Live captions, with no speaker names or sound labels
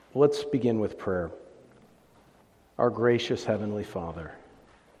Let's begin with prayer. Our gracious Heavenly Father,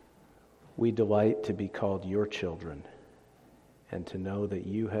 we delight to be called your children and to know that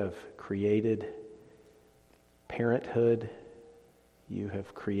you have created parenthood, you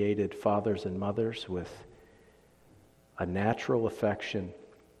have created fathers and mothers with a natural affection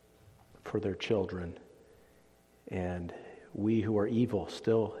for their children, and we who are evil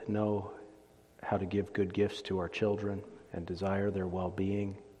still know how to give good gifts to our children and desire their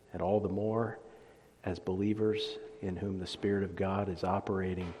well-being, and all the more as believers in whom the Spirit of God is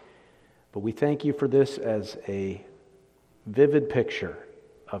operating. But we thank you for this as a vivid picture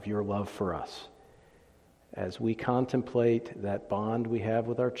of your love for us. As we contemplate that bond we have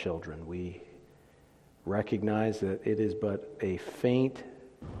with our children, we recognize that it is but a faint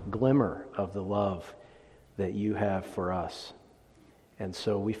glimmer of the love that you have for us. And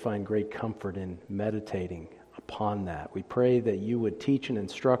so we find great comfort in meditating upon that. We pray that you would teach and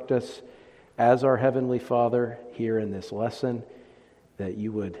instruct us as our Heavenly Father here in this lesson, that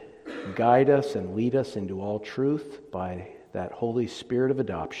you would guide us and lead us into all truth by that Holy Spirit of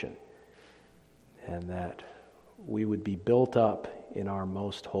adoption, and that we would be built up in our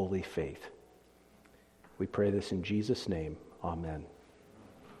most holy faith. We pray this in Jesus' name. Amen.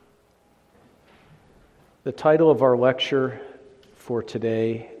 The title of our lecture for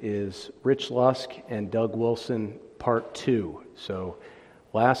today is Rich Lusk and Doug Wilson, Part 2. So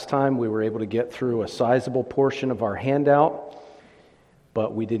last time we were able to get through a sizable portion of our handout,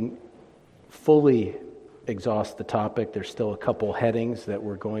 but we didn't fully exhaust the topic. There's still a couple headings that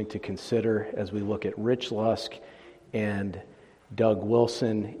we're going to consider as we look at Rich Lusk and Doug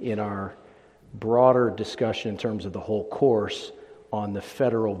Wilson in our broader discussion in terms of the whole course on the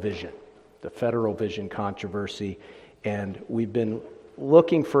federal vision controversy. And we've been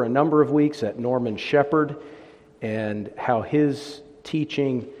looking for a number of weeks at Norman Shepherd and how his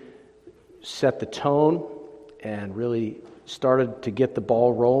teaching set the tone and really started to get the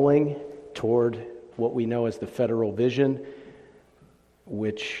ball rolling toward what we know as the federal vision,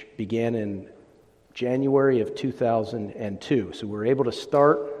 which began in January of 2002. So we were able to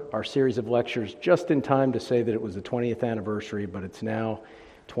start our series of lectures just in time to say that it was the 20th anniversary, but it's now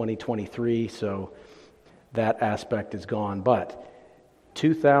 2023, so that aspect is gone. But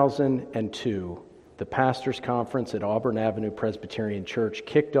 2002, the Pastors' Conference at Auburn Avenue Presbyterian Church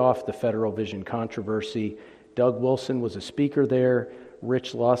kicked off the federal vision controversy. Doug Wilson was a speaker there.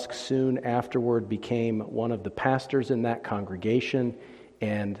 Rich Lusk soon afterward became one of the pastors in that congregation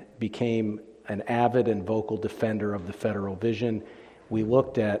and became an avid and vocal defender of the federal vision. We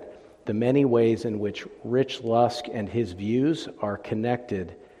looked at the many ways in which Rich Lusk and his views are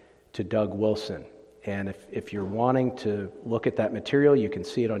connected to Doug Wilson. And if you're wanting to look at that material, you can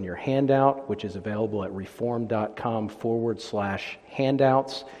see it on your handout, which is available at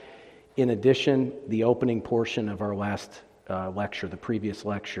reformed.com/handouts. In addition, the opening portion of our last lecture, the previous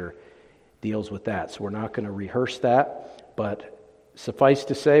lecture, deals with that. So we're not going to rehearse that, but suffice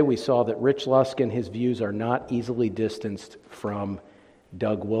to say, we saw that Rich Lusk and his views are not easily distanced from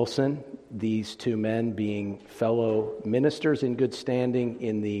Doug Wilson, these two men being fellow ministers in good standing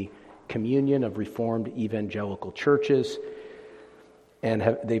in the communion of Reformed evangelical churches,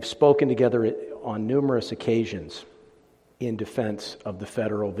 and they've spoken together on numerous occasions in defense of the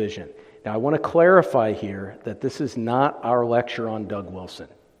federal vision. Now, I want to clarify here that this is not our lecture on Doug Wilson.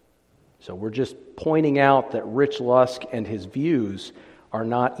 So we're just pointing out that Rich Lusk and his views are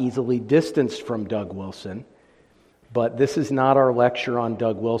not easily distanced from Doug Wilson, but this is not our lecture on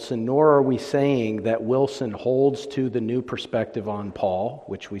Doug Wilson, nor are we saying that Wilson holds to the new perspective on Paul,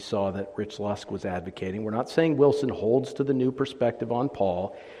 which we saw that Rich Lusk was advocating. We're not saying Wilson holds to the new perspective on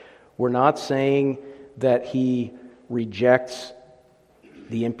Paul. We're not saying that he rejects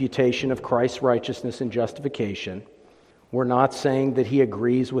the imputation of Christ's righteousness and justification. We're not saying that he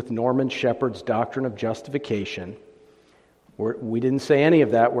agrees with Norman Shepherd's doctrine of justification. We didn't say any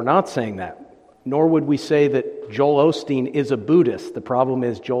of that. We're not saying that. Nor would we say that Joel Osteen is a Buddhist. The problem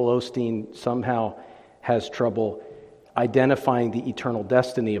is Joel Osteen somehow has trouble identifying the eternal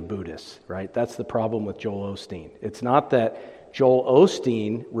destiny of Buddhists, right? That's the problem with Joel Osteen. It's not that Joel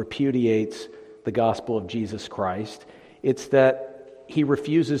Osteen repudiates the gospel of Jesus Christ. It's that he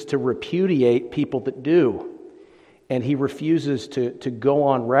refuses to repudiate people that do. And he refuses to go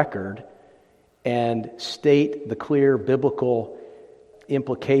on record and state the clear biblical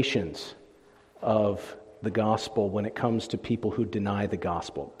implications of the gospel when it comes to people who deny the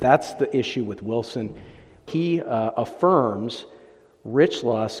gospel. That's the issue with Wilson. He affirms Rich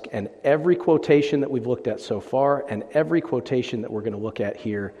Lusk and every quotation that we've looked at so far and every quotation that we're going to look at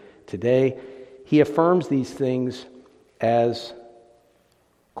here today. He affirms these things as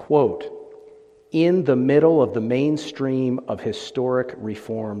quote, in the middle of the mainstream of historic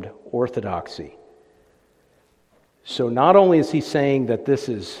Reformed orthodoxy. So not only is he saying that this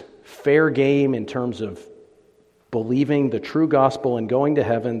is fair game in terms of believing the true gospel and going to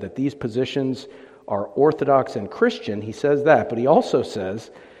heaven, that these positions are orthodox and Christian, he says that, but he also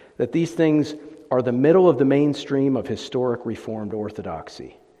says that these things are the middle of the mainstream of historic Reformed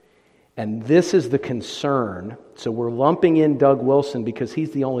orthodoxy. And this is the concern. So we're lumping in Doug Wilson because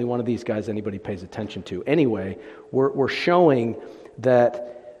he's the only one of these guys anybody pays attention to. Anyway, we're showing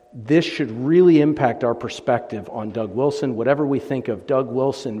that this should really impact our perspective on Doug Wilson. Whatever we think of Doug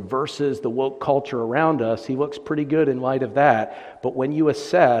Wilson versus the woke culture around us, he looks pretty good in light of that. But when you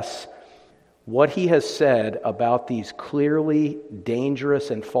assess what he has said about these clearly dangerous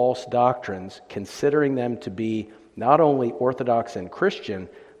and false doctrines, considering them to be not only orthodox and Christian,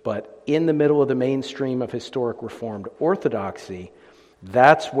 but in the middle of the mainstream of historic Reformed orthodoxy,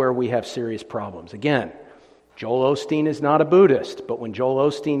 that's where we have serious problems. Again, Joel Osteen is not a Buddhist, but when Joel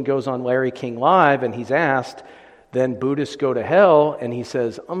Osteen goes on Larry King Live and he's asked, then Buddhists go to hell, and he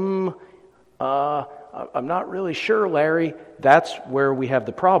says, I'm not really sure, Larry. That's where we have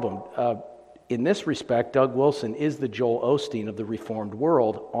the problem. In this respect, Doug Wilson is the Joel Osteen of the Reformed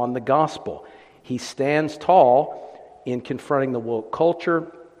world on the gospel. He stands tall in confronting the woke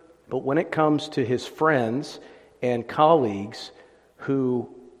culture, but when it comes to his friends and colleagues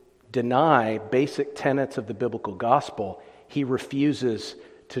who deny basic tenets of the biblical gospel, he refuses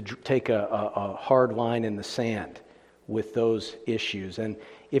to take a hard line in the sand with those issues. And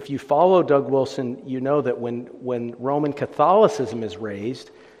if you follow Doug Wilson, you know that when Roman Catholicism is raised,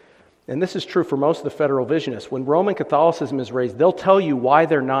 and this is true for most of the Federal Visionists, when Roman Catholicism is raised, they'll tell you why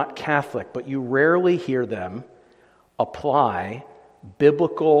they're not Catholic, but you rarely hear them apply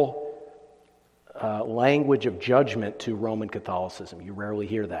biblical language of judgment to Roman Catholicism. You rarely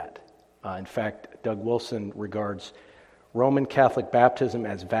hear that. In fact, Doug Wilson regards Roman Catholic baptism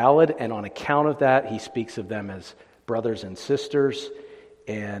as valid, and on account of that, he speaks of them as brothers and sisters.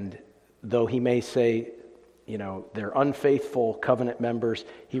 And though he may say, they're unfaithful covenant members,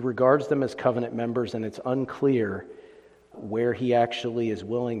 he regards them as covenant members, and it's unclear where he actually is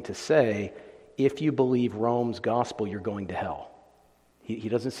willing to say, if you believe Rome's gospel, you're going to hell. He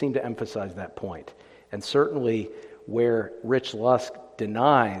doesn't seem to emphasize that point. And certainly where Rich Lusk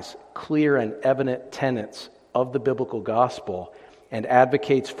denies clear and evident tenets of the biblical gospel and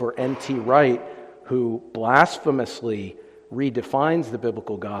advocates for N.T. Wright, who blasphemously redefines the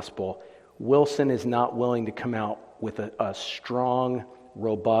biblical gospel, Wilson is not willing to come out with a strong,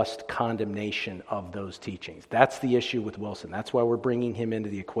 robust condemnation of those teachings. That's the issue with Wilson. That's why we're bringing him into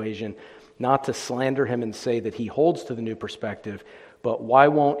the equation, not to slander him and say that he holds to the new perspective, but why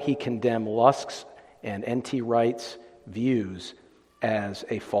won't he condemn Lusk's and N.T. Wright's views as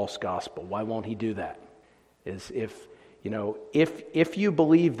a false gospel? Why won't he do that? If you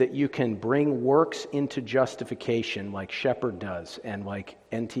believe that you can bring works into justification like Shepard does and like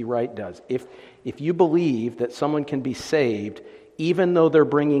N.T. Wright does, if you believe that someone can be saved even though they're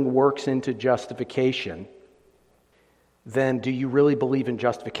bringing works into justification, then do you really believe in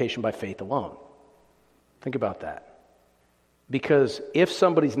justification by faith alone? Think about that. Because if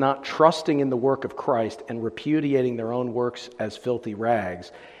somebody's not trusting in the work of Christ and repudiating their own works as filthy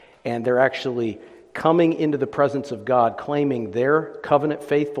rags, and they're actually coming into the presence of God claiming their covenant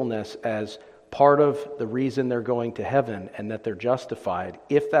faithfulness as part of the reason they're going to heaven and that they're justified,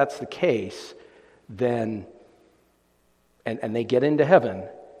 if that's the case, then, and they get into heaven,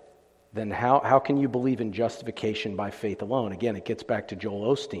 then how can you believe in justification by faith alone? Again, it gets back to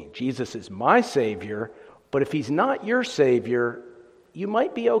Joel Osteen. Jesus is my Savior, but if he's not your Savior, you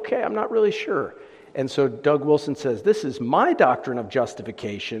might be okay. I'm not really sure. And so Doug Wilson says, this is my doctrine of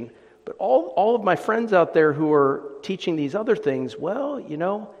justification, but all of my friends out there who are teaching these other things, well,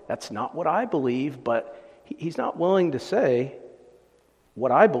 that's not what I believe, but he's not willing to say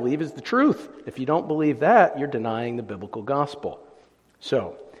what I believe is the truth. If you don't believe that, you're denying the biblical gospel.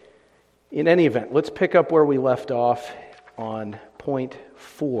 So, in any event, let's pick up where we left off on point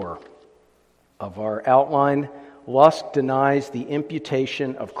 4 of our outline. Lusk denies the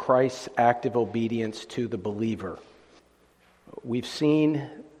imputation of Christ's active obedience to the believer. We've seen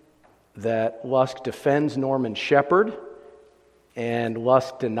that Lusk defends Norman Shepard, and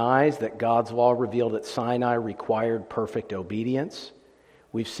Lusk denies that God's law revealed at Sinai required perfect obedience.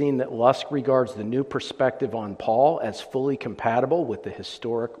 We've seen that Lusk regards the new perspective on Paul as fully compatible with the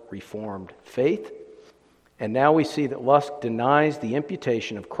historic Reformed faith. And now we see that Lusk denies the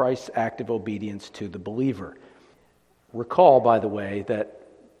imputation of Christ's active obedience to the believer. Recall, by the way, that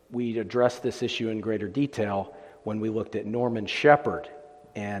we addressed this issue in greater detail when we looked at Norman Shepard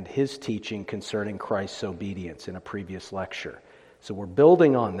and his teaching concerning Christ's obedience in a previous lecture. So we're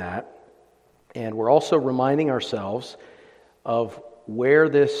building on that, and we're also reminding ourselves of where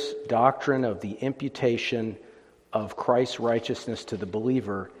this doctrine of the imputation of Christ's righteousness to the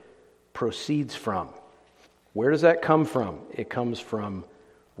believer proceeds from. Where does that come from? It comes from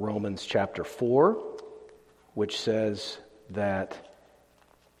Romans chapter 4, which says that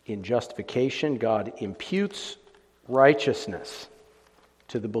in justification, God imputes righteousness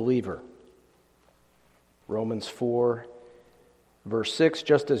to the believer. Romans 4, verse 6,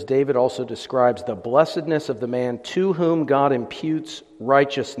 just as David also describes the blessedness of the man to whom God imputes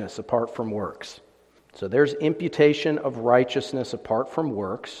righteousness apart from works. So there's imputation of righteousness apart from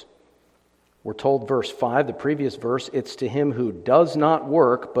works. We're told, verse 5, the previous verse, it's to him who does not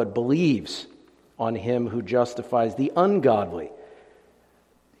work but believes on him who justifies the ungodly.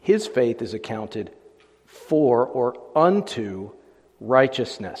 His faith is accounted for or unto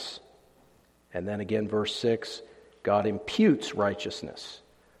righteousness. And then again, verse 6, God imputes righteousness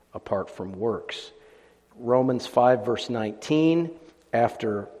apart from works. Romans 5, verse 19,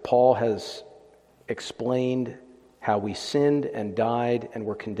 after Paul has explained how we sinned and died and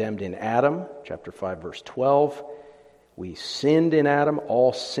were condemned in Adam, chapter 5, verse 12. We sinned in Adam,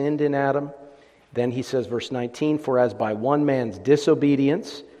 all sinned in Adam. Then he says, verse 19, for as by one man's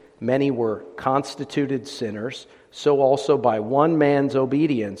disobedience many were constituted sinners, so also by one man's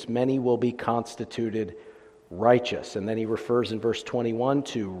obedience many will be constituted righteous. And then he refers in verse 21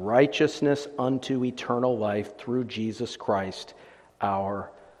 to righteousness unto eternal life through Jesus Christ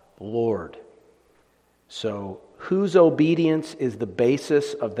our Lord. So, whose obedience is the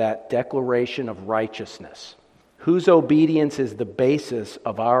basis of that declaration of righteousness? Whose obedience is the basis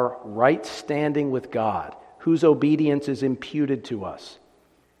of our right standing with God? Whose obedience is imputed to us?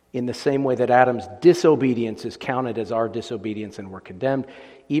 In the same way that Adam's disobedience is counted as our disobedience and we're condemned,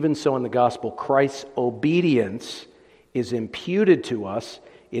 even so in the gospel, Christ's obedience is imputed to us.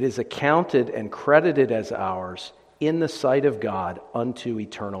 It is accounted and credited as ours in the sight of God unto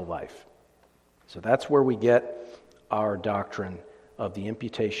eternal life. So that's where we get our doctrine of the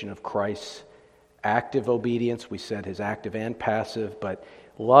imputation of Christ's active obedience. We said his active and passive, but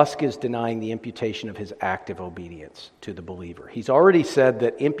Lusk is denying the imputation of his active obedience to the believer. He's already said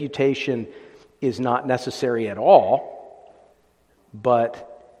that imputation is not necessary at all, but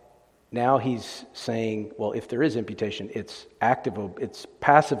now he's saying, well, if there is imputation, it's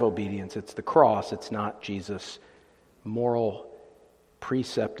passive obedience, it's the cross, it's not Jesus' moral,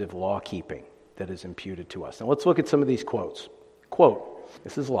 preceptive law-keeping that is imputed to us. Now let's look at some of these quotes. Quote,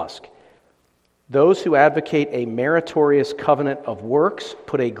 this is Lusk. Those who advocate a meritorious covenant of works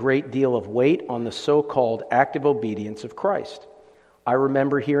put a great deal of weight on the so-called active obedience of Christ. I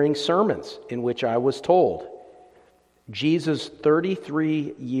remember hearing sermons in which I was told, Jesus'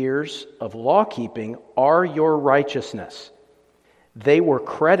 33 years of law-keeping are your righteousness. They were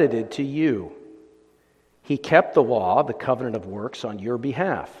credited to you. He kept the law, the covenant of works, on your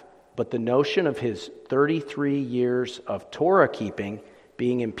behalf. But the notion of his 33 years of Torah keeping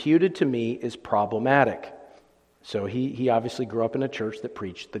being imputed to me is problematic. So he obviously grew up in a church that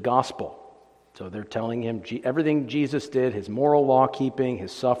preached the gospel. So they're telling him everything Jesus did, his moral law keeping,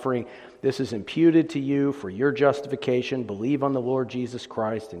 his suffering, this is imputed to you for your justification. Believe on the Lord Jesus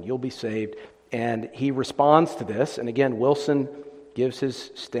Christ and you'll be saved. And he responds to this. And again, Wilson gives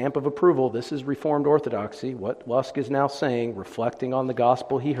his stamp of approval. This is Reformed Orthodoxy. What Lusk is now saying, reflecting on the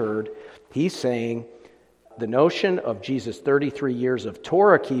gospel he heard, he's saying the notion of Jesus' 33 years of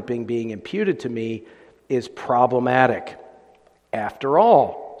Torah keeping being imputed to me is problematic. After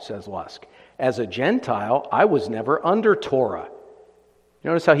all, says Lusk, as a Gentile, I was never under Torah.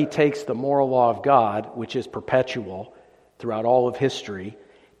 Notice how he takes the moral law of God, which is perpetual throughout all of history,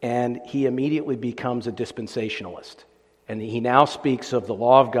 and he immediately becomes a dispensationalist. And he now speaks of the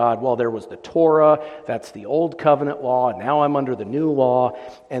law of God. Well, there was the Torah, that's the old covenant law, and now I'm under the new law.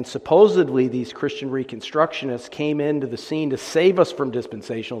 And supposedly these Christian Reconstructionists came into the scene to save us from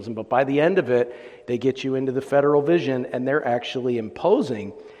dispensationalism, but by the end of it, they get you into the federal vision, and they're actually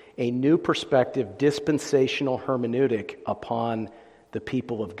imposing a new perspective, dispensational hermeneutic upon the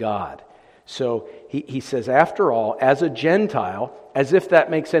people of God. So he says, after all, as a Gentile, as if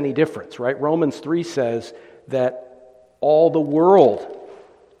that makes any difference, right? Romans 3 says that all the world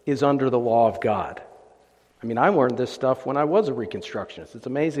is under the law of God. I mean, I learned this stuff when I was a Reconstructionist. It's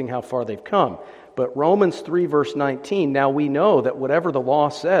amazing how far they've come. But Romans 3 verse 19, now we know that whatever the law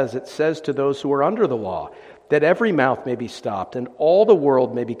says, it says to those who are under the law, that every mouth may be stopped and all the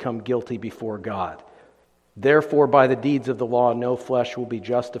world may become guilty before God. Therefore, by the deeds of the law, no flesh will be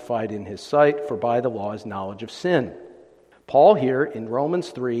justified in his sight, for by the law is knowledge of sin. Paul here in Romans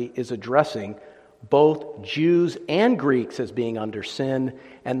 3 is addressing both Jews and Greeks as being under sin,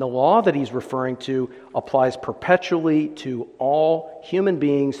 and the law that he's referring to applies perpetually to all human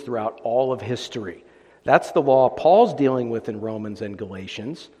beings throughout all of history. That's the law Paul's dealing with in Romans and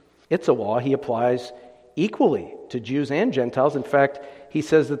Galatians. It's a law he applies equally to Jews and Gentiles. In fact, he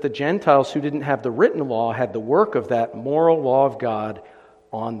says that the Gentiles who didn't have the written law had the work of that moral law of God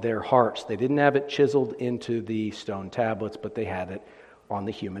on their hearts. They didn't have it chiseled into the stone tablets, but they had it on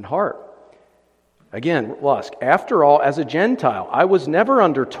the human heart. Again, Lusk, after all, as a Gentile, I was never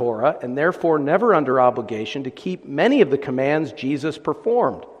under Torah and therefore never under obligation to keep many of the commands Jesus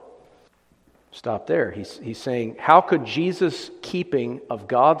performed. Stop there. He's saying, how could Jesus' keeping of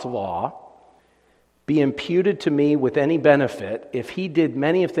God's law be imputed to me with any benefit if he did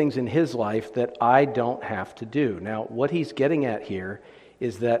many of things in his life that I don't have to do? Now, what he's getting at here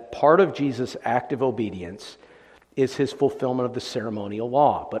is that part of Jesus' active obedience is his fulfillment of the ceremonial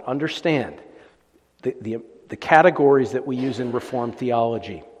law. But understand, the categories that we use in Reformed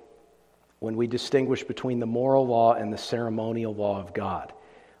theology when we distinguish between the moral law and the ceremonial law of God.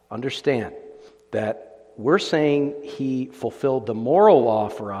 Understand that we're saying he fulfilled the moral law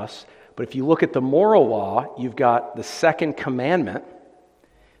for us, but if you look at the moral law, you've got the second commandment.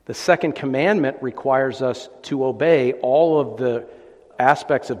 The second commandment requires us to obey all of the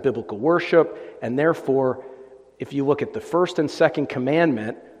aspects of biblical worship, and therefore, if you look at the first and second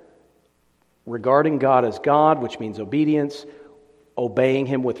commandment, regarding God as God, which means obedience, obeying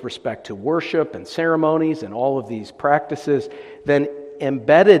him with respect to worship and ceremonies and all of these practices, then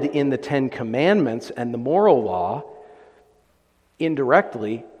embedded in the Ten Commandments and the moral law,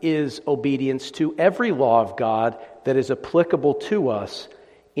 indirectly, is obedience to every law of God that is applicable to us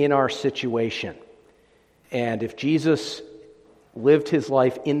in our situation. And if Jesus lived his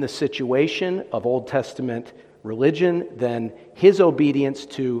life in the situation of Old Testament religion, then his obedience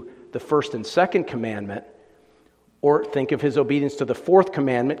to the first and second commandment, or think of his obedience to the fourth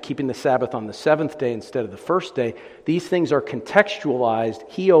commandment, keeping the Sabbath on the seventh day instead of the first day. These things are contextualized.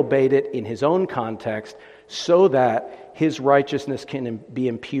 He obeyed it in his own context so that his righteousness can be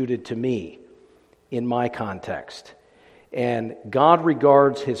imputed to me in my context. And God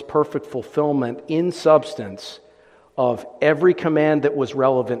regards his perfect fulfillment in substance of every command that was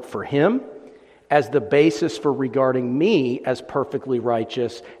relevant for him as the basis for regarding me as perfectly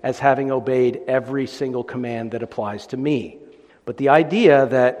righteous, as having obeyed every single command that applies to me. But the idea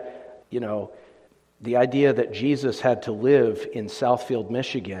that, Jesus had to live in Southfield,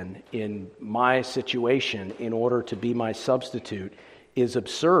 Michigan, in my situation, in order to be my substitute, is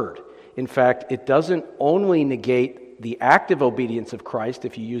absurd. In fact, it doesn't only negate the active obedience of Christ,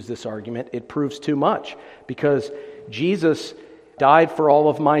 if you use this argument, it proves too much, because Jesus died for all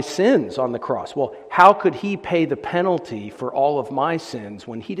of my sins on the cross. Well, how could he pay the penalty for all of my sins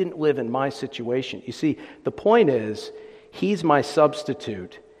when he didn't live in my situation? You see, the point is, he's my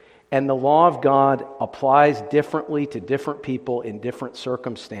substitute, and the law of God applies differently to different people in different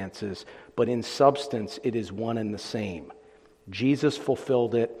circumstances, but in substance, it is one and the same. Jesus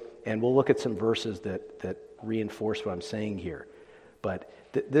fulfilled it, and we'll look at some verses that reinforce what I'm saying here. But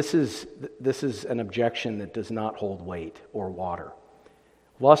this is an objection that does not hold weight or water.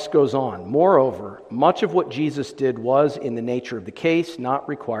 Lusk goes on. Moreover, much of what Jesus did was, in the nature of the case, not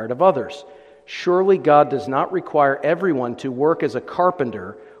required of others. Surely God does not require everyone to work as a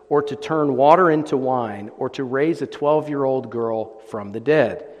carpenter or to turn water into wine or to raise a 12-year-old girl from the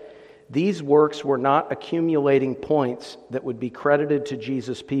dead. These works were not accumulating points that would be credited to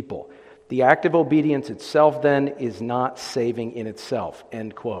Jesus' people. The act of obedience itself, then, is not saving in itself,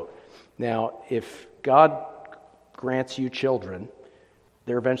 end quote. Now, if God grants you children,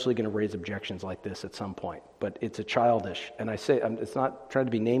 they're eventually going to raise objections like this at some point. But it's a childish, and I say, it's not trying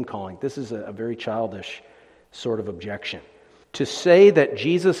to be name-calling. This is a very childish sort of objection. To say that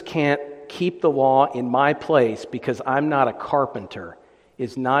Jesus can't keep the law in my place because I'm not a carpenter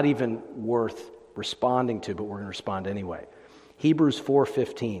is not even worth responding to, but we're going to respond anyway. Hebrews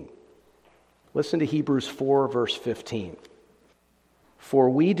 4:15. Listen to Hebrews 4, verse 15. For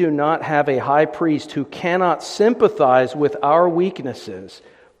we do not have a high priest who cannot sympathize with our weaknesses,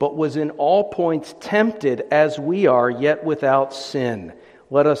 but was in all points tempted as we are, yet without sin.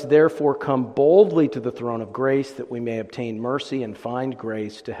 Let us therefore come boldly to the throne of grace, that we may obtain mercy and find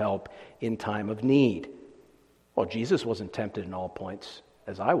grace to help in time of need. Well, Jesus wasn't tempted in all points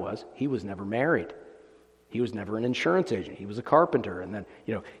as I was. He was never married. He was never an insurance agent. He was a carpenter. And then,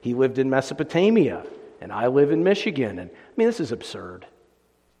 he lived in Mesopotamia, and I live in Michigan. And this is absurd.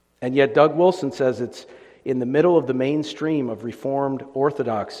 And yet Doug Wilson says it's in the middle of the mainstream of Reformed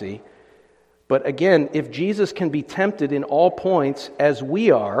orthodoxy But again, if Jesus can be tempted in all points as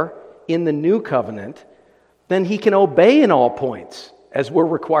we are in the new covenant, then he can obey in all points as we're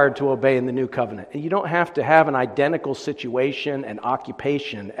required to obey in the new covenant. And you don't have to have an identical situation and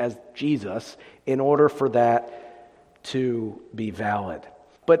occupation as Jesus in order for that to be valid.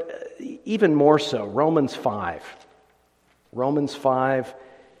 But even more so, Romans 5. Romans 5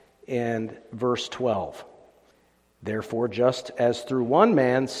 and verse 12. Therefore, just as through one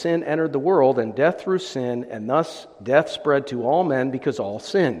man sin entered the world, and death through sin, and thus death spread to all men because all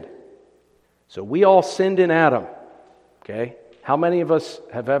sinned. So we all sinned in Adam. Okay? How many of us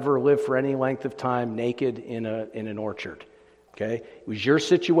have ever lived for any length of time naked in an orchard? Okay? Was your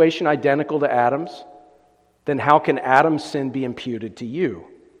situation identical to Adam's? Then how can Adam's sin be imputed to you?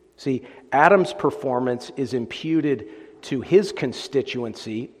 See, Adam's performance is imputed to his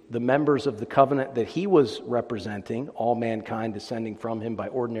constituency, the members of the covenant that he was representing, all mankind descending from him by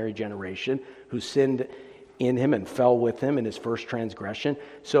ordinary generation, who sinned in him and fell with him in his first transgression.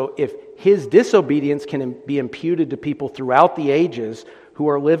 So if his disobedience can be imputed to people throughout the ages who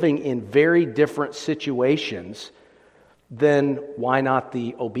are living in very different situations, then why not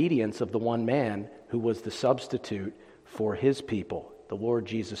the obedience of the one man who was the substitute for his people, the Lord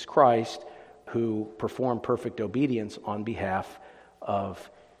Jesus Christ, who performed perfect obedience on behalf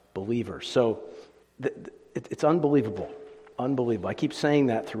of believers. So it's unbelievable. Unbelievable. I keep saying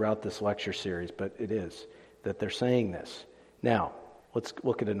that throughout this lecture series, but it is, that they're saying this. Now, let's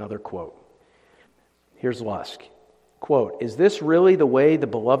look at another quote. Here's Lusk. Quote, "Is this really the way the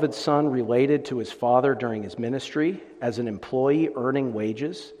beloved Son related to his Father during his ministry, as an employee earning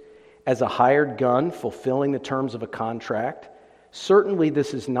wages, as a hired gun fulfilling the terms of a contract? Certainly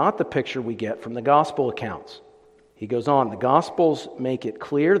this is not the picture we get from the gospel accounts." He goes on, "The Gospels make it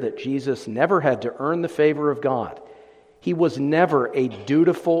clear that Jesus never had to earn the favor of God. He was never a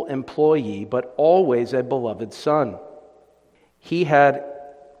dutiful employee, but always a beloved son. He had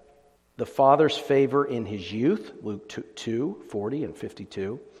the Father's favor in his youth," Luke 2, 40 and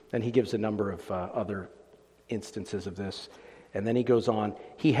 52. And he gives a number of other instances of this. And then he goes on,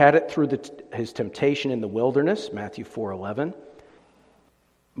 "He had it through his temptation in the wilderness," Matthew 4:11.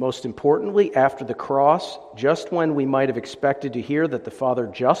 "Most importantly, after the cross, just when we might have expected to hear that the Father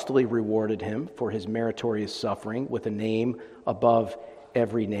justly rewarded him for his meritorious suffering with a name above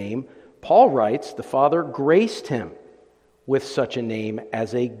every name, Paul writes, the Father graced him with such a name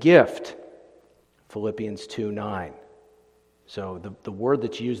as a gift." Philippians 2:9. So the word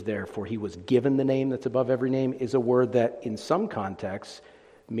that's used there for he was given the name that's above every name is a word that in some contexts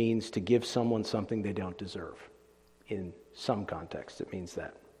means to give someone something they don't deserve. In some contexts it means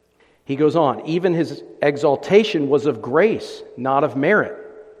that. He goes on, "Even his exaltation was of grace, not of merit."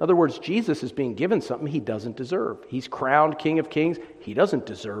 In other words, Jesus is being given something he doesn't deserve. He's crowned King of Kings. He doesn't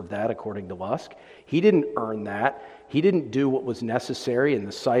deserve that, according to Lusk. He didn't earn that. He didn't do what was necessary in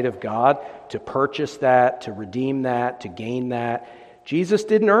the sight of God to purchase that, to redeem that, to gain that. Jesus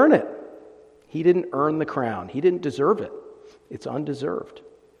didn't earn it. He didn't earn the crown. He didn't deserve it. It's undeserved.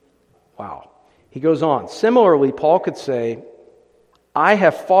 Wow. He goes on. Similarly, Paul could say, "I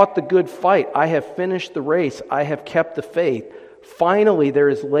have fought the good fight. I have finished the race. I have kept the faith. Finally, there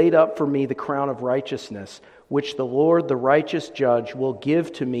is laid up for me the crown of righteousness, which the Lord, the righteous judge, will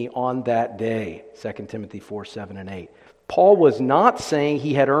give to me on that day." 2 Timothy 4:7 and 8. Paul was not saying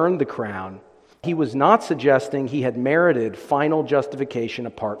he had earned the crown. He was not suggesting he had merited final justification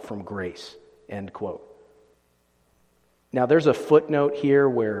apart from grace. End quote. Now, there's a footnote here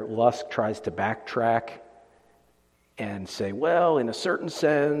where Lusk tries to backtrack and say, well, in a certain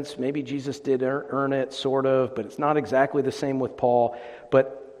sense, maybe Jesus did earn it, sort of, but it's not exactly the same with Paul.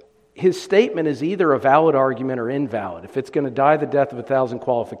 But his statement is either a valid argument or invalid. If it's going to die the death of 1,000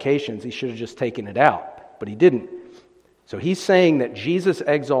 qualifications, he should have just taken it out, but he didn't. So he's saying that Jesus'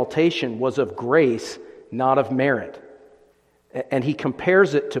 exaltation was of grace, not of merit. And he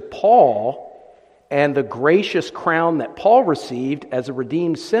compares it to Paul and the gracious crown that Paul received as a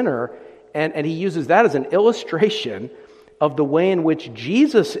redeemed sinner. And he uses that as an illustration of the way in which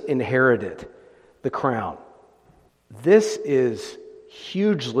Jesus inherited the crown. This is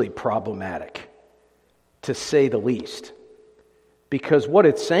hugely problematic, to say the least. Because what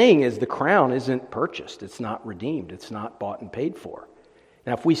it's saying is the crown isn't purchased. It's not redeemed. It's not bought and paid for.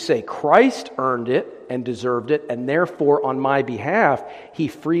 Now, if we say Christ earned it and deserved it, and therefore on my behalf he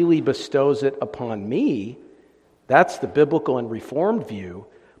freely bestows it upon me, that's the biblical and Reformed view.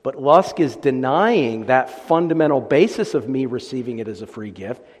 But Lusk is denying that fundamental basis of me receiving it as a free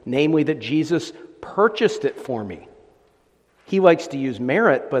gift, namely that Jesus purchased it for me. He likes to use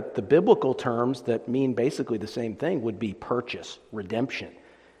merit, but the biblical terms that mean basically the same thing would be purchase, redemption.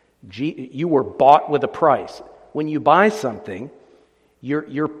 You were bought with a price. When you buy something,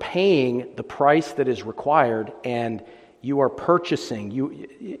 you're paying the price that is required, and you are purchasing.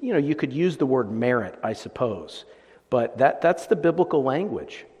 You could use the word merit, I suppose, but that's the biblical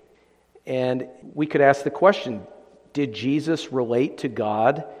language. And we could ask the question, did Jesus relate to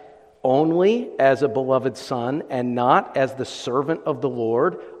God only as a beloved son and not as the servant of the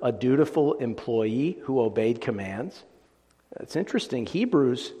Lord, a dutiful employee who obeyed commands? It's interesting.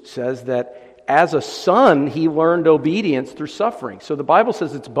 Hebrews says that as a son, he learned obedience through suffering. So the Bible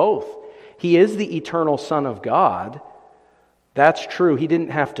says it's both. He is the eternal Son of God. That's true. He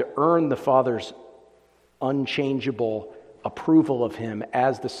didn't have to earn the Father's unchangeable approval of him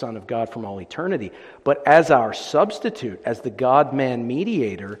as the Son of God from all eternity. But as our substitute, as the God-man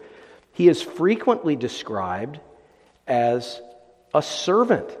mediator, he is frequently described as a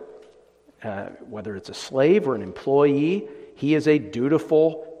servant. Whether it's a slave or an employee, he is a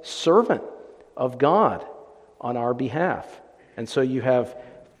dutiful servant of God on our behalf. And so you have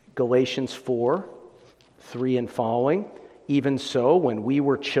Galatians 4:3 and following. Even so, when we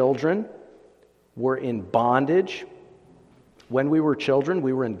were children, we're in bondage. When we were children,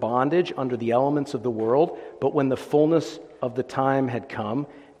 we were in bondage under the elements of the world. But when the fullness of the time had come,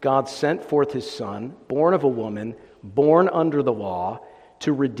 God sent forth his Son, born of a woman, born under the law,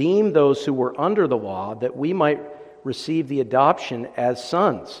 to redeem those who were under the law, that we might receive the adoption as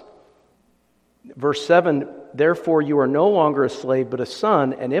sons. Verse 7, therefore you are no longer a slave but a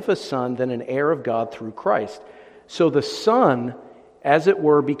son, and if a son, then an heir of God through Christ. So the Son, as it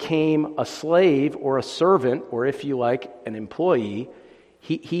were, became a slave or a servant, or if you like, an employee.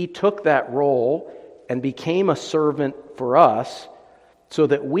 He took that role and became a servant for us so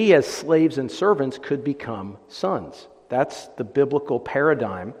that we as slaves and servants could become sons. That's the biblical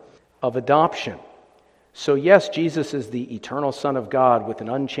paradigm of adoption. So yes, Jesus is the eternal Son of God with an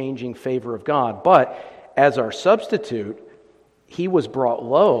unchanging favor of God, but as our substitute, he was brought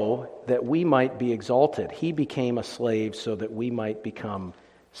low that we might be exalted. He became a slave so that we might become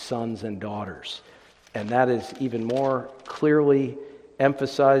sons and daughters. And that is even more clearly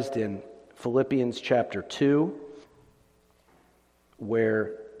emphasized in Philippians chapter 2,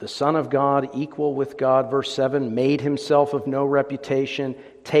 where the Son of God, equal with God, verse 7, made himself of no reputation,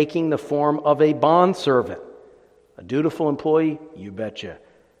 taking the form of a bondservant. A dutiful employee? You betcha.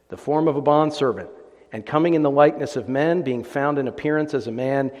 The form of a bondservant. And coming in the likeness of men, being found in appearance as a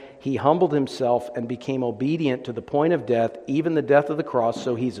man, he humbled himself and became obedient to the point of death, even the death of the cross.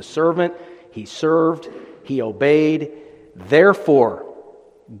 So he's a servant, he served, he obeyed. Therefore,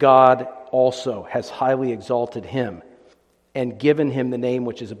 God also has highly exalted him and given him the name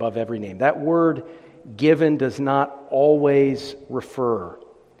which is above every name. That word given does not always refer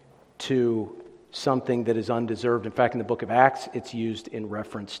to something that is undeserved. In fact, in the book of Acts, it's used in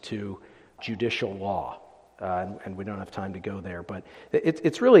reference to judicial law. And we don't have time to go there. But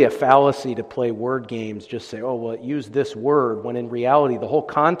it's really a fallacy to play word games, just say, oh, well, use this word, when in reality the whole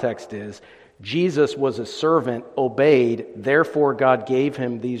context is Jesus was a servant, obeyed, therefore God gave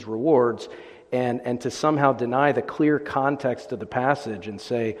him these rewards. And to somehow deny the clear context of the passage and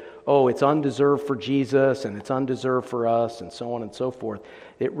say, oh, it's undeserved for Jesus and it's undeserved for us and so on and so forth,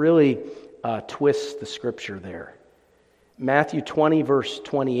 it really twists the scripture there. Matthew 20 verse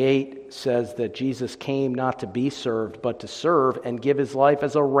 28 says that Jesus came not to be served but to serve and give his life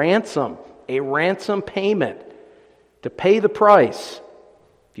as a ransom payment, to pay the price.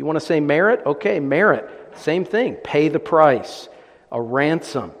 If you want to say merit, okay, merit, same thing, pay the price, a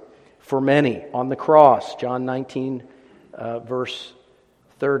ransom for many on the cross. John 19 verse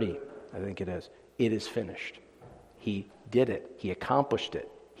 30, I think it is. It is finished. He did it. He accomplished it.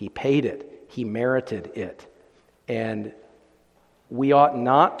 He paid it. He merited it. And we ought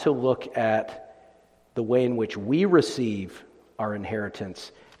not to look at the way in which we receive our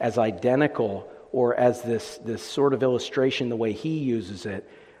inheritance as identical or as this sort of illustration, the way he uses it,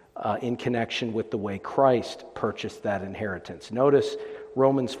 in connection with the way Christ purchased that inheritance. Notice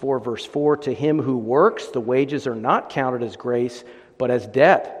Romans 4 verse 4, to him who works, the wages are not counted as grace, but as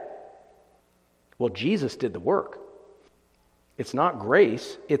debt. Well, Jesus did the work. It's not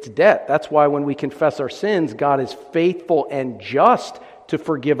grace, it's debt. That's why when we confess our sins, God is faithful and just to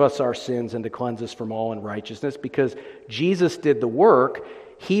forgive us our sins and to cleanse us from all unrighteousness, because Jesus did the work.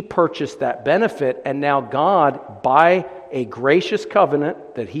 He purchased that benefit, and now God, by a gracious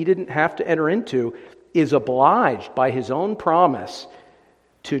covenant that he didn't have to enter into, is obliged by his own promise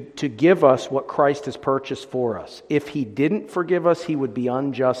to give us what Christ has purchased for us. If he didn't forgive us, he would be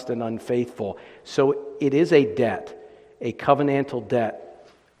unjust and unfaithful. So it is a debt, a covenantal debt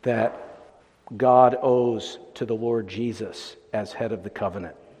that God owes to the Lord Jesus as head of the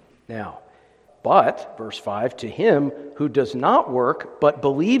covenant. Now, but, verse 5, to him who does not work, but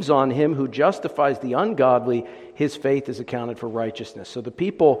believes on him who justifies the ungodly, his faith is accounted for righteousness. So the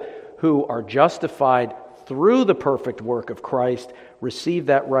people who are justified through the perfect work of Christ receive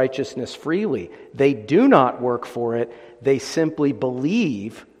that righteousness freely. They do not work for it. They simply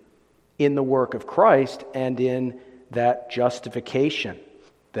believe in the work of Christ and in that justification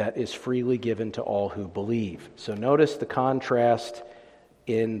that is freely given to all who believe. So notice the contrast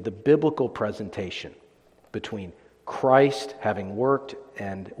in the biblical presentation between Christ having worked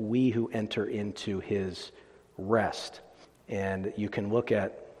and we who enter into his rest. And you can look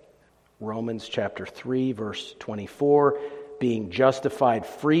at Romans chapter 3, verse 24, being justified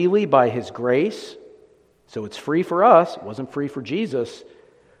freely by his grace. So it's free for us. It wasn't free for Jesus,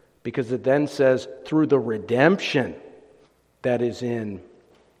 because it then says, through the redemption that is in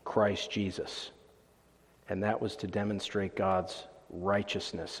Christ Jesus. And that was to demonstrate God's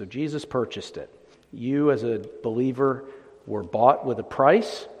righteousness. So Jesus purchased it. You as a believer were bought with a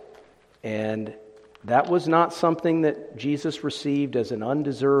price, and that was not something that Jesus received as an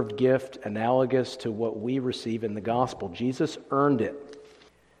undeserved gift analogous to what we receive in the gospel. Jesus earned it.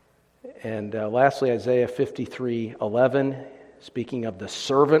 And lastly, Isaiah 53:11, speaking of the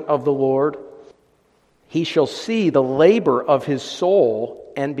servant of the Lord, he shall see the labor of his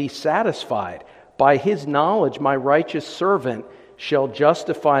soul and be satisfied. By his knowledge my righteous servant shall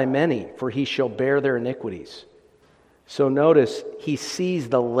justify many, for he shall bear their iniquities. So notice, he sees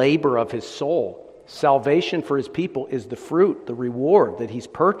the labor of his soul. Salvation for his people is the fruit, the reward that he's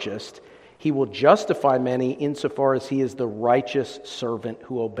purchased. He will justify many insofar as he is the righteous servant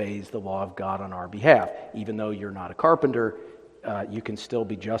who obeys the law of God on our behalf. Even though you're not a carpenter, you can still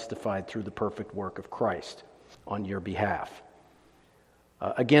be justified through the perfect work of Christ on your behalf.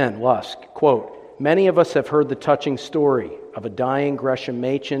 Again, Lusk, quote, many of us have heard the touching story of a dying Gresham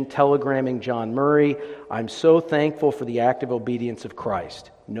Machen telegramming John Murray, I'm so thankful for the active obedience of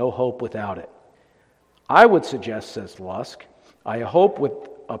Christ. No hope without it. I would suggest, says Lusk, I hope with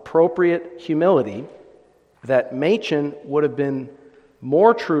appropriate humility, that Machen would have been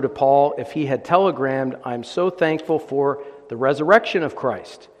more true to Paul if he had telegrammed, I'm so thankful for the resurrection of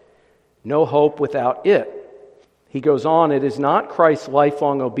Christ. No hope without it. He goes on, it is not Christ's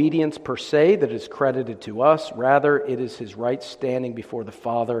lifelong obedience per se that is credited to us. Rather, it is his right standing before the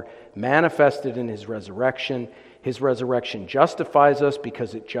Father, manifested in his resurrection. His resurrection justifies us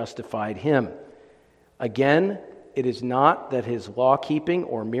because it justified him. Again, it is not that his law-keeping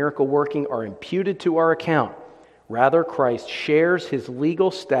or miracle-working are imputed to our account. Rather, Christ shares his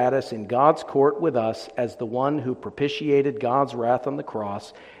legal status in God's court with us as the one who propitiated God's wrath on the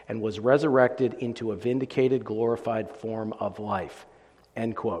cross and was resurrected into a vindicated, glorified form of life.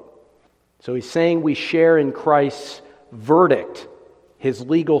 End quote. So he's saying we share in Christ's verdict, his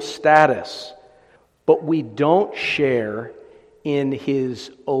legal status, but we don't share in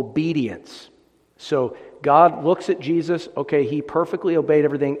his obedience. So God looks at Jesus, okay, he perfectly obeyed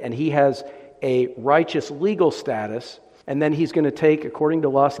everything, and he has a righteous legal status, and then he's going to take, according to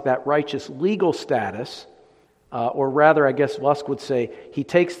Lusk, that righteous legal status, or rather, I guess Lusk would say, he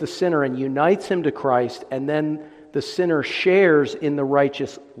takes the sinner and unites him to Christ, and then the sinner shares in the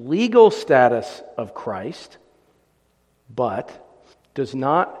righteous legal status of Christ, but does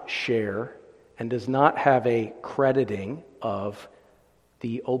not share and does not have a crediting of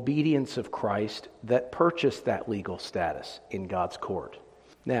the obedience of Christ that purchased that legal status in God's court.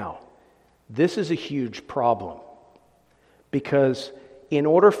 Now, this is a huge problem, because in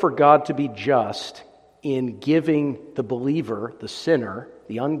order for God to be just in giving the believer, the sinner,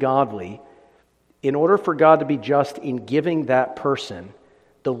 the ungodly, in order for God to be just in giving that person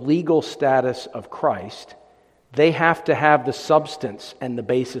the legal status of Christ, they have to have the substance and the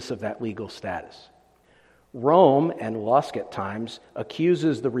basis of that legal status. Rome, and Lusk at times,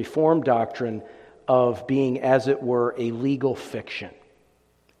 accuses the Reformed doctrine of being, as it were, a legal fiction.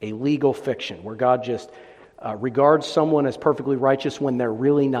 A legal fiction, where God just regards someone as perfectly righteous when they're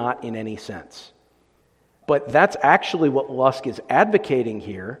really not in any sense. But that's actually what Lusk is advocating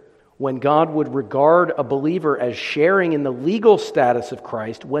here, when God would regard a believer as sharing in the legal status of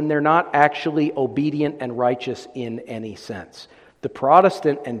Christ when they're not actually obedient and righteous in any sense. The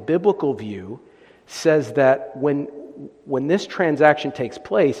Protestant and biblical view says that when this transaction takes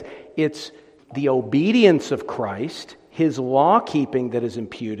place, it's the obedience of Christ, his law-keeping that is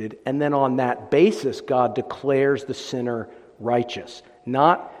imputed, and then on that basis, God declares the sinner righteous.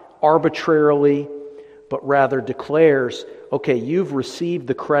 Not arbitrarily, but rather declares, okay, you've received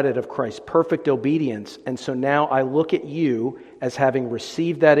the credit of Christ's perfect obedience, and so now I look at you as having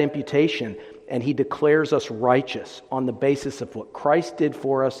received that imputation, and he declares us righteous on the basis of what Christ did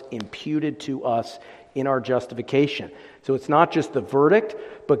for us, imputed to us in our justification. So it's not just the verdict,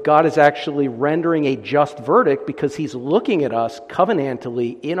 but God is actually rendering a just verdict because he's looking at us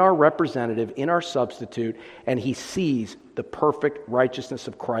covenantally in our representative, in our substitute, and he sees the perfect righteousness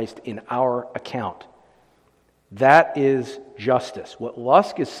of Christ in our account. That is justice. What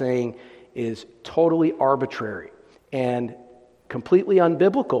Lusk is saying is totally arbitrary and completely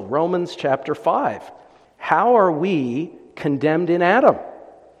unbiblical. Romans chapter 5. How are we condemned in Adam?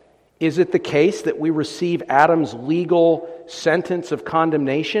 Is it the case that we receive Adam's legal sentence of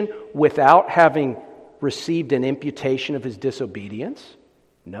condemnation without having received an imputation of his disobedience?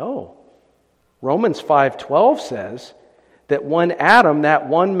 No. Romans 5:12 says that when Adam, that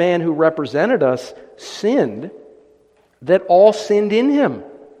one man who represented us, sinned, that all sinned in him.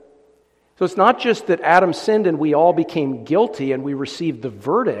 So it's not just that Adam sinned and we all became guilty and we received the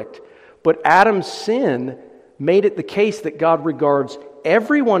verdict, but Adam's sin made it the case that God regards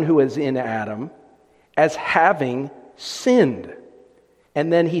everyone who is in Adam as having sinned.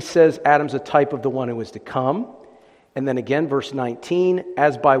 And then he says Adam's a type of the one who is to come. And then again, verse 19,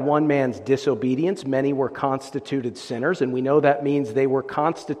 as by one man's disobedience, many were constituted sinners. And we know that means they were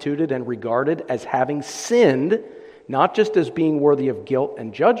constituted and regarded as having sinned, not just as being worthy of guilt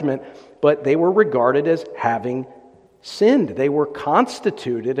and judgment, but they were regarded as having sinned. They were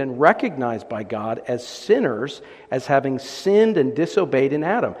constituted and recognized by God as sinners, as having sinned and disobeyed in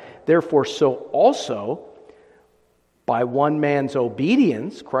Adam. Therefore, so also, by one man's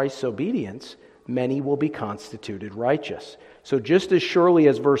obedience, Christ's obedience, many will be constituted righteous. So just as surely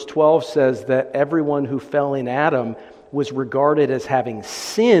as verse 12 says that everyone who fell in Adam was regarded as having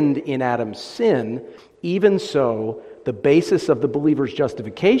sinned in Adam's sin, even so, the basis of the believer's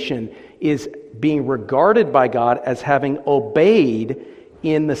justification is being regarded by God as having obeyed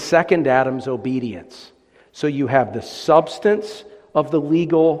in the second Adam's obedience. So you have the substance of the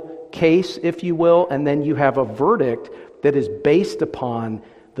legal case, if you will, and then you have a verdict that is based upon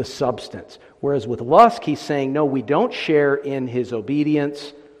the substance. Whereas with Lusk, he's saying, no, we don't share in his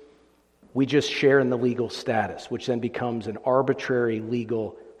obedience, we just share in the legal status, which then becomes an arbitrary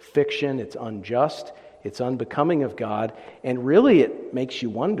legal fiction. It's unjust. It's unbecoming of God, and really it makes you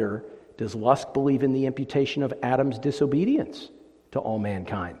wonder, does Lusk believe in the imputation of Adam's disobedience to all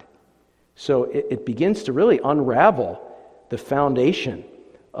mankind? So it begins to really unravel the foundation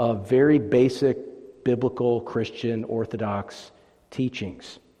of very basic biblical Christian Orthodox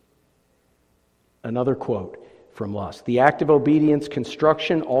teachings. Another quote from Lusk. The act of obedience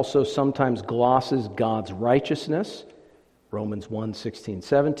construction also sometimes glosses God's righteousness. Romans 1, 16,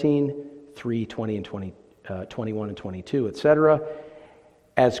 17, 3, 20 and 21 and 22, etc.,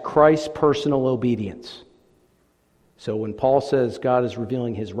 as Christ's personal obedience. So when Paul says God is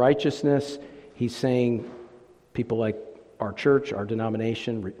revealing his righteousness, he's saying people like our church, our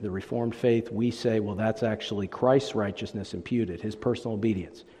denomination, the Reformed faith, we say, well, that's actually Christ's righteousness imputed, his personal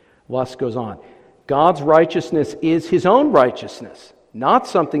obedience. Lusk goes on. God's righteousness is his own righteousness, not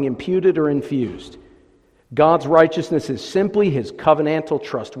something imputed or infused. God's righteousness is simply his covenantal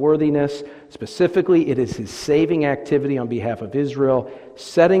trustworthiness. Specifically, it is his saving activity on behalf of Israel,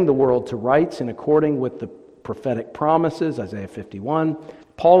 setting the world to rights in according with the prophetic promises, Isaiah 51.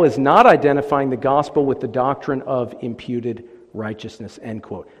 Paul is not identifying the gospel with the doctrine of imputed righteousness, end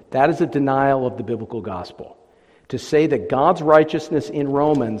quote. That is a denial of the biblical gospel. To say that God's righteousness in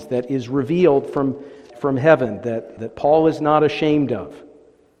Romans that is revealed from heaven, that Paul is not ashamed of,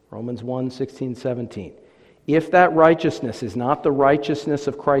 Romans 1, 16, 17. If that righteousness is not the righteousness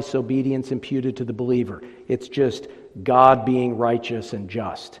of Christ's obedience imputed to the believer, it's just God being righteous and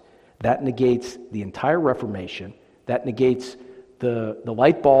just. That negates the entire Reformation. That negates the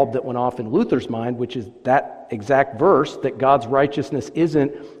light bulb that went off in Luther's mind, which is that exact verse, that God's righteousness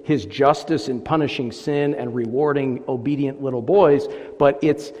isn't his justice in punishing sin and rewarding obedient little boys, but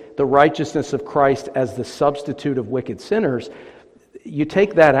it's the righteousness of Christ as the substitute of wicked sinners. You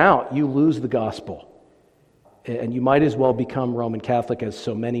take that out, you lose the gospel. And you might as well become Roman Catholic as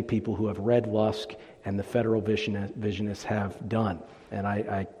so many people who have read Lusk and the Federal Visionists have done. And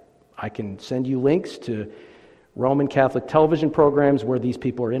I can send you links to Roman Catholic television programs where these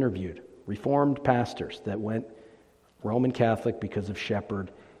people are interviewed. Reformed pastors that went Roman Catholic because of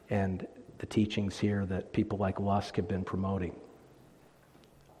Shepherd and the teachings here that people like Lusk have been promoting.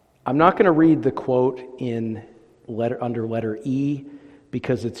 I'm not going to read the quote under letter E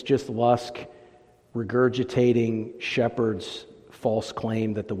because it's just Lusk regurgitating Shepherd's false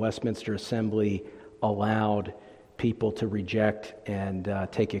claim that the Westminster Assembly allowed people to reject and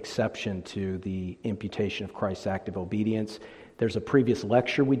take exception to the imputation of Christ's act of obedience. There's a previous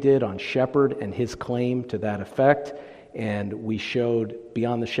lecture we did on Shepard and his claim to that effect, and we showed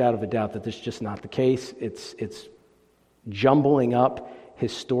beyond the shadow of a doubt that this is just not the case. It's jumbling up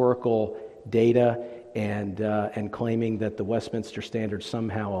historical data and claiming that the Westminster Standards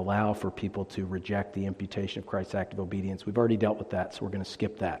somehow allow for people to reject the imputation of Christ's active obedience. We've already dealt with that, so we're going to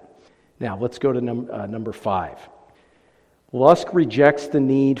skip that. Now, let's go to number 5. Lusk rejects the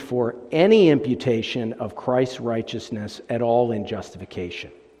need for any imputation of Christ's righteousness at all in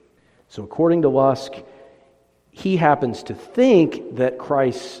justification. So according to Lusk, he happens to think that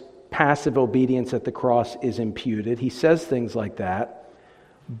Christ's passive obedience at the cross is imputed. He says things like that,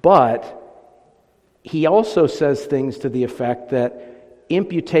 but he also says things to the effect that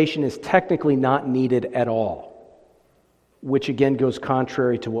imputation is technically not needed at all, which again goes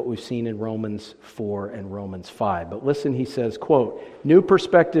contrary to what we've seen in Romans 4 and Romans 5. But listen, he says, quote, "New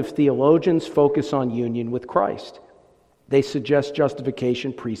Perspective theologians focus on union with Christ. They suggest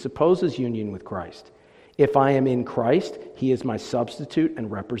justification presupposes union with Christ. If I am in Christ, he is my substitute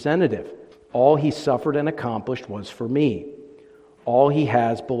and representative. All he suffered and accomplished was for me. All he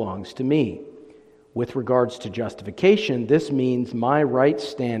has belongs to me. With regards to justification, this means my right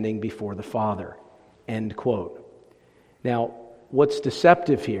standing before the Father." End quote. Now, what's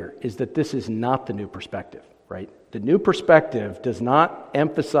deceptive here is that this is not the new perspective, right? The new perspective does not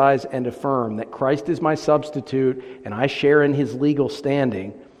emphasize and affirm that Christ is my substitute and I share in his legal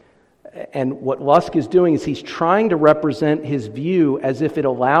standing. And what Lusk is doing is he's trying to represent his view as if it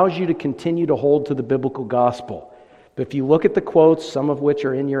allows you to continue to hold to the biblical gospel. But if you look at the quotes, some of which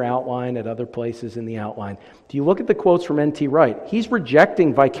are in your outline at other places in the outline, if you look at the quotes from N.T. Wright, he's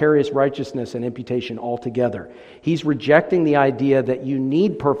rejecting vicarious righteousness and imputation altogether. He's rejecting the idea that you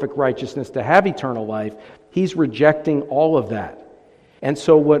need perfect righteousness to have eternal life. He's rejecting all of that. And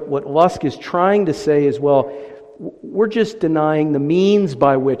so what Lusk is trying to say is, well, we're just denying the means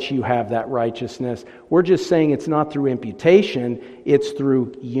by which you have that righteousness. We're just saying it's not through imputation, it's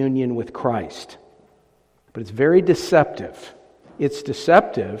through union with Christ. But it's very deceptive. It's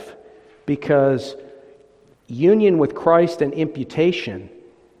deceptive because union with Christ and imputation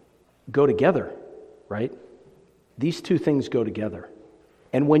go together, right? These two things go together.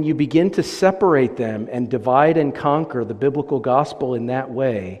 And when you begin to separate them and divide and conquer the biblical gospel in that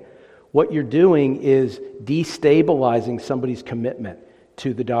way, what you're doing is destabilizing somebody's commitment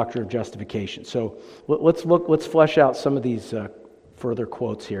to the doctrine of justification. So let's flesh out some of these further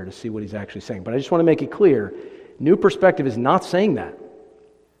quotes here to see what he's actually saying. But I just want to make it clear, New Perspective is not saying that.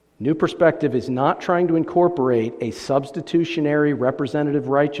 New Perspective is not trying to incorporate a substitutionary representative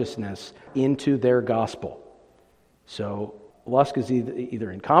righteousness into their gospel. So Lusk is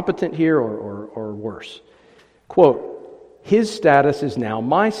either incompetent here or worse. Quote, "His status is now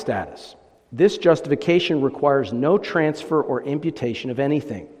my status. This justification requires no transfer or imputation of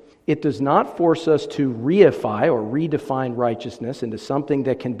anything. It does not force us to reify or redefine righteousness into something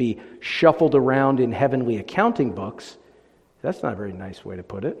that can be shuffled around in heavenly accounting books." That's not a very nice way to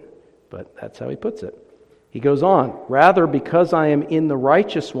put it, but that's how he puts it. He goes on, "Rather, because I am in the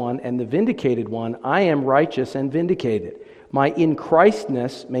righteous one and the vindicated one, I am righteous and vindicated. My in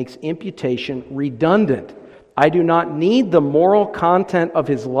Christness makes imputation redundant. I do not need the moral content of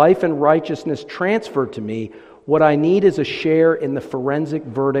his life and righteousness transferred to me. What I need is a share in the forensic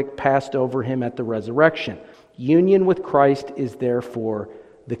verdict passed over him at the resurrection. Union with Christ is therefore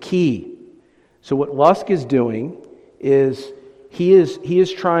the key." So what Lusk is doing is he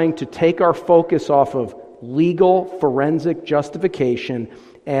is trying to take our focus off of legal forensic justification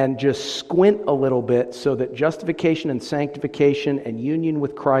and just squint a little bit so that justification and sanctification and union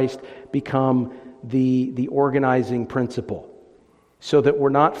with Christ become the organizing principle. So that we're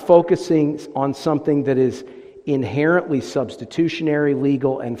not focusing on something that is inherently substitutionary,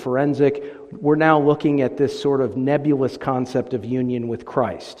 legal, and forensic. We're now looking at this sort of nebulous concept of union with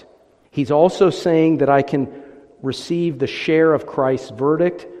Christ. He's also saying that I can receive the share of Christ's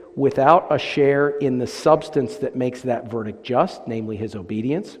verdict without a share in the substance that makes that verdict just, namely his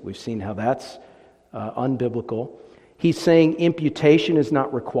obedience. We've seen how that's unbiblical. He's saying imputation is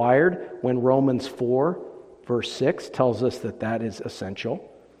not required when Romans 4, verse 6 tells us that that is essential,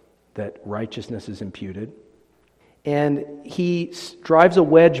 that righteousness is imputed. And he drives a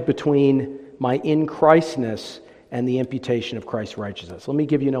wedge between my in Christness and the imputation of Christ's righteousness. Let me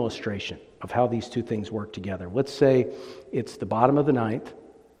give you an illustration of how these two things work together. Let's say it's the bottom of the ninth.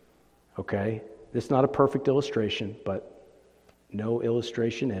 Okay? This is not a perfect illustration, but no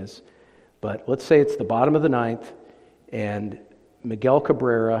illustration is. But let's say it's the bottom of the ninth, and Miguel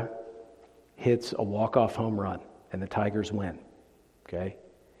Cabrera hits a walk-off home run, and the Tigers win. Okay?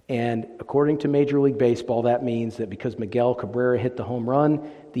 And according to Major League Baseball, that means that because Miguel Cabrera hit the home run,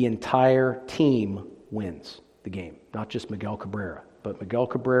 the entire team wins the game. Not just Miguel Cabrera, but Miguel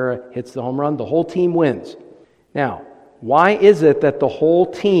Cabrera hits the home run, the whole team wins. Now, why is it that the whole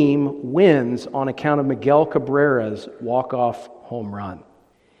team wins on account of Miguel Cabrera's walk-off home run?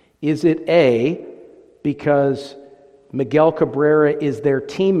 Is it A, because Miguel Cabrera is their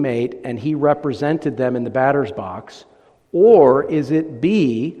teammate and he represented them in the batter's box? Or is it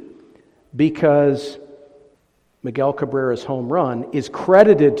B, because Miguel Cabrera's home run is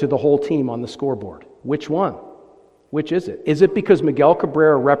credited to the whole team on the scoreboard? Which one? Which is it? Is it because Miguel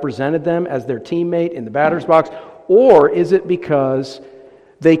Cabrera represented them as their teammate in the batter's box? Or is it because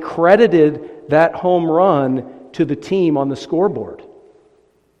they credited that home run to the team on the scoreboard?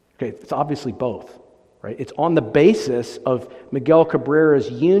 Okay, it's obviously both, right? It's on the basis of Miguel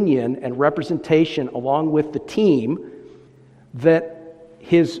Cabrera's union and representation along with the team that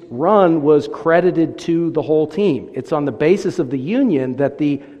his run was credited to the whole team. It's on the basis of the union that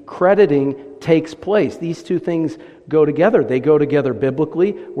the crediting takes place. These two things go together. They go together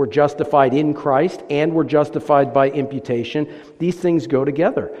biblically. We're justified in Christ and we're justified by imputation. These things go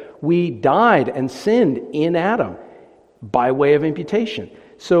together. We died and sinned in Adam by way of imputation.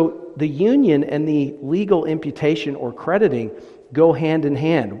 So the union and the legal imputation or crediting go hand in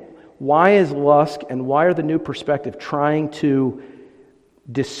hand. Why is Lusk and why are the New Perspective trying to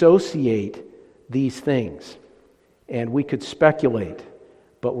dissociate these things? And we could speculate,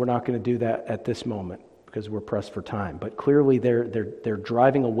 but we're not going to do that at this moment because we're pressed for time. But clearly they're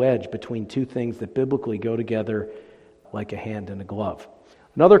driving a wedge between two things that biblically go together like a hand and a glove.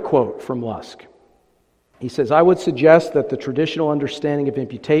 Another quote from Lusk. He says, "I would suggest that the traditional understanding of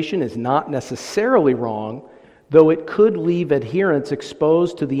imputation is not necessarily wrong, though it could leave adherents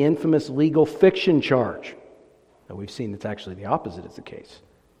exposed to the infamous legal fiction charge." Now we've seen it's actually the opposite is the case.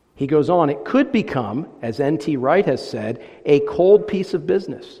 He goes on, "It could become, as N.T. Wright has said, a cold piece of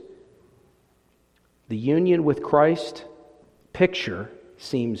business. The union with Christ picture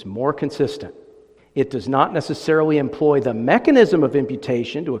seems more consistent. It does not necessarily employ the mechanism of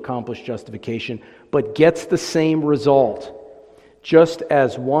imputation to accomplish justification, but gets the same result. Just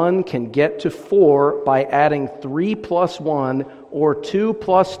as one can get to 4 by adding 3 plus 1 or 2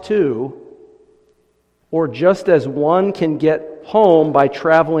 plus 2, or just as one can get home by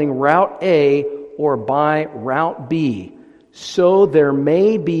traveling Route A or by Route B, so there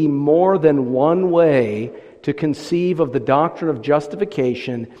may be more than one way to conceive of the doctrine of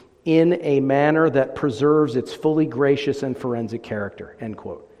justification in a manner that preserves its fully gracious and forensic character." End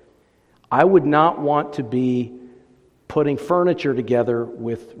quote. I would not want to be putting furniture together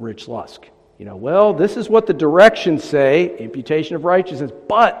with Rich Lusk. Well, this is what the directions say, imputation of righteousness,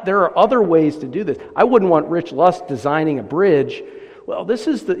 but there are other ways to do this. I wouldn't want Rich Lusk designing a bridge. Well, this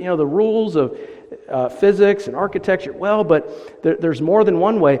is the rules of physics and architecture. Well, but there's more than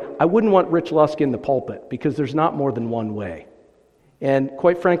one way. I wouldn't want Rich Lusk in the pulpit because there's not more than one way. And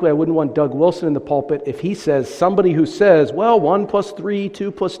quite frankly, I wouldn't want Doug Wilson in the pulpit if he says, somebody who says, well, 1 plus 3,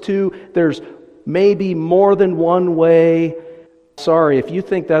 2 plus 2, there's maybe more than one way. Sorry, if you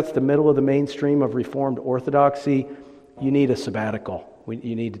think that's the middle of the mainstream of Reformed orthodoxy, you need a sabbatical.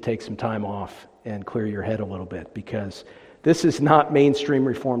 You need to take some time off and clear your head a little bit, because this is not mainstream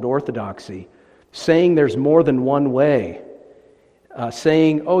Reformed orthodoxy. Saying there's more than one way,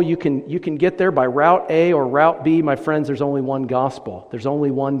 saying, oh, you can get there by Route A or Route B, my friends, there's only one gospel. There's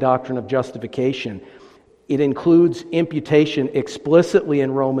only one doctrine of justification. It includes imputation explicitly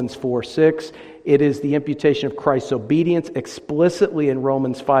in Romans 4:6. It is the imputation of Christ's obedience explicitly in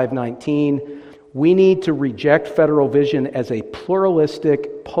Romans 5:19. We need to reject federal vision as a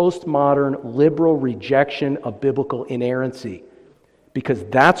pluralistic, postmodern, liberal rejection of biblical inerrancy, because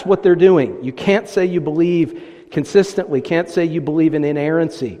that's what they're doing. You can't say you believe consistently, can't say you believe in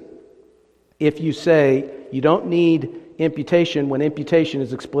inerrancy if you say you don't need imputation when imputation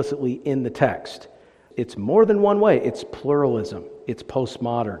is explicitly in the text. It's more than one way. It's pluralism. It's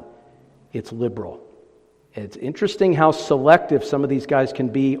postmodern. It's liberal. It's interesting how selective some of these guys can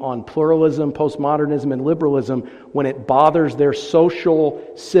be on pluralism, postmodernism, and liberalism when it bothers their social,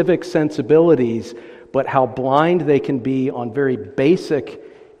 civic sensibilities, but how blind they can be on very basic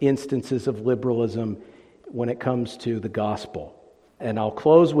instances of liberalism when it comes to the gospel. And I'll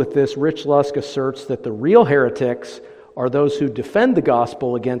close with this. Rich Lusk asserts that the real heretics are those who defend the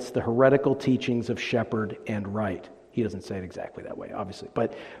gospel against the heretical teachings of Shepherd and Wright. He doesn't say it exactly that way, obviously.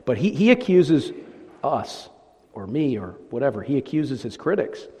 But he accuses us, or me, or whatever. He accuses his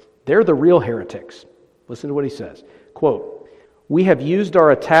critics. They're the real heretics. Listen to what he says. Quote, We have used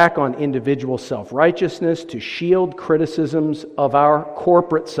our attack on individual self-righteousness to shield criticisms of our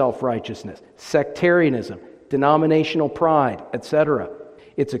corporate self-righteousness, sectarianism, denominational pride, etc.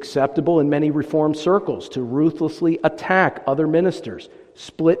 It's acceptable in many Reformed circles to ruthlessly attack other ministers,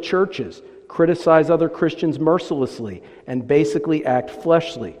 split churches, criticize other Christians mercilessly, and basically act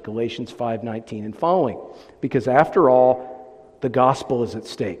fleshly, Galatians 5:19 and following, because after all, the gospel is at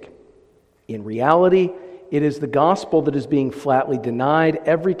stake. In reality, it is the gospel that is being flatly denied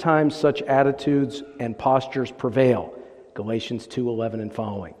every time such attitudes and postures prevail, Galatians 2:11 and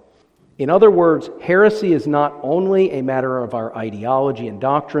following. In other words, heresy is not only a matter of our ideology and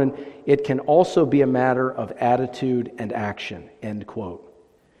doctrine, it can also be a matter of attitude and action, end quote.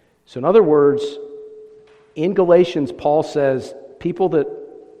 So in other words, in Galatians, Paul says, people that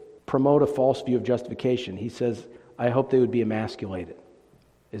promote a false view of justification, he says, I hope they would be emasculated.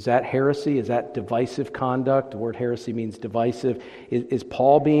 Is that heresy? Is that divisive conduct? The word heresy means divisive. Is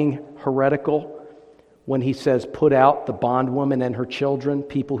Paul being heretical when he says, put out the bondwoman and her children,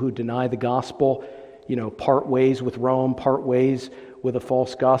 people who deny the gospel, part ways with Rome, part ways with a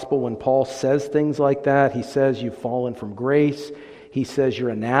false gospel? When Paul says things like that, he says you've fallen from grace. He says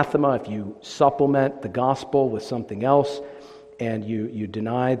you're anathema if you supplement the gospel with something else and you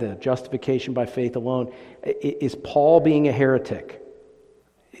deny the justification by faith alone. Is Paul being a heretic?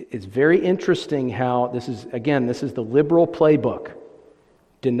 It's very interesting how this is the liberal playbook.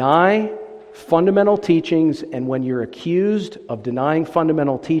 Deny fundamental teachings, and when you're accused of denying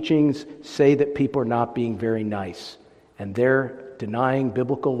fundamental teachings, say that people are not being very nice, and they're denying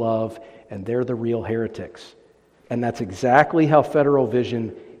biblical love, and they're the real heretics. And that's exactly how Federal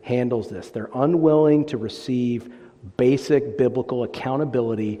Vision handles this. They're unwilling to receive basic biblical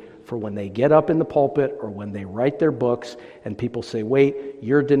accountability for when they get up in the pulpit or when they write their books and people say, wait,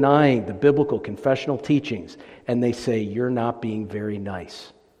 you're denying the biblical confessional teachings. And they say, you're not being very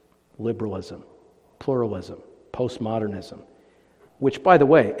nice. Liberalism, pluralism, postmodernism, which, by the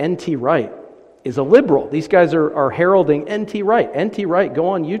way, N.T. Wright is a liberal. These guys are heralding N.T. Wright. N.T. Wright, go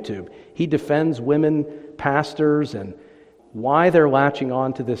on YouTube. He defends women pastors, and why they're latching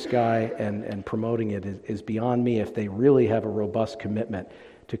on to this guy and promoting it is beyond me if they really have a robust commitment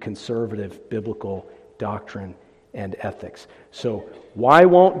to conservative biblical doctrine and ethics. So why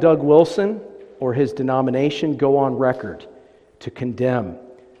won't Doug Wilson or his denomination go on record to condemn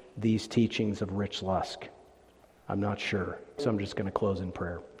these teachings of Rich Lusk? I'm not sure. So I'm just going to close in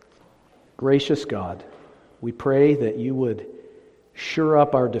prayer. Gracious God, we pray that you would shore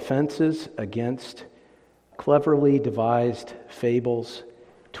up our defenses against cleverly devised fables,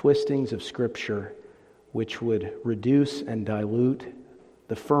 twistings of Scripture, which would reduce and dilute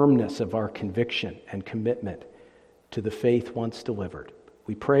the firmness of our conviction and commitment to the faith once delivered.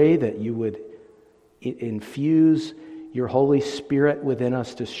 We pray that you would infuse your Holy Spirit within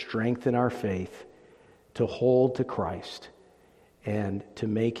us to strengthen our faith, to hold to Christ, and to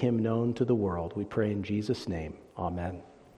make him known to the world. We pray in Jesus' name. Amen.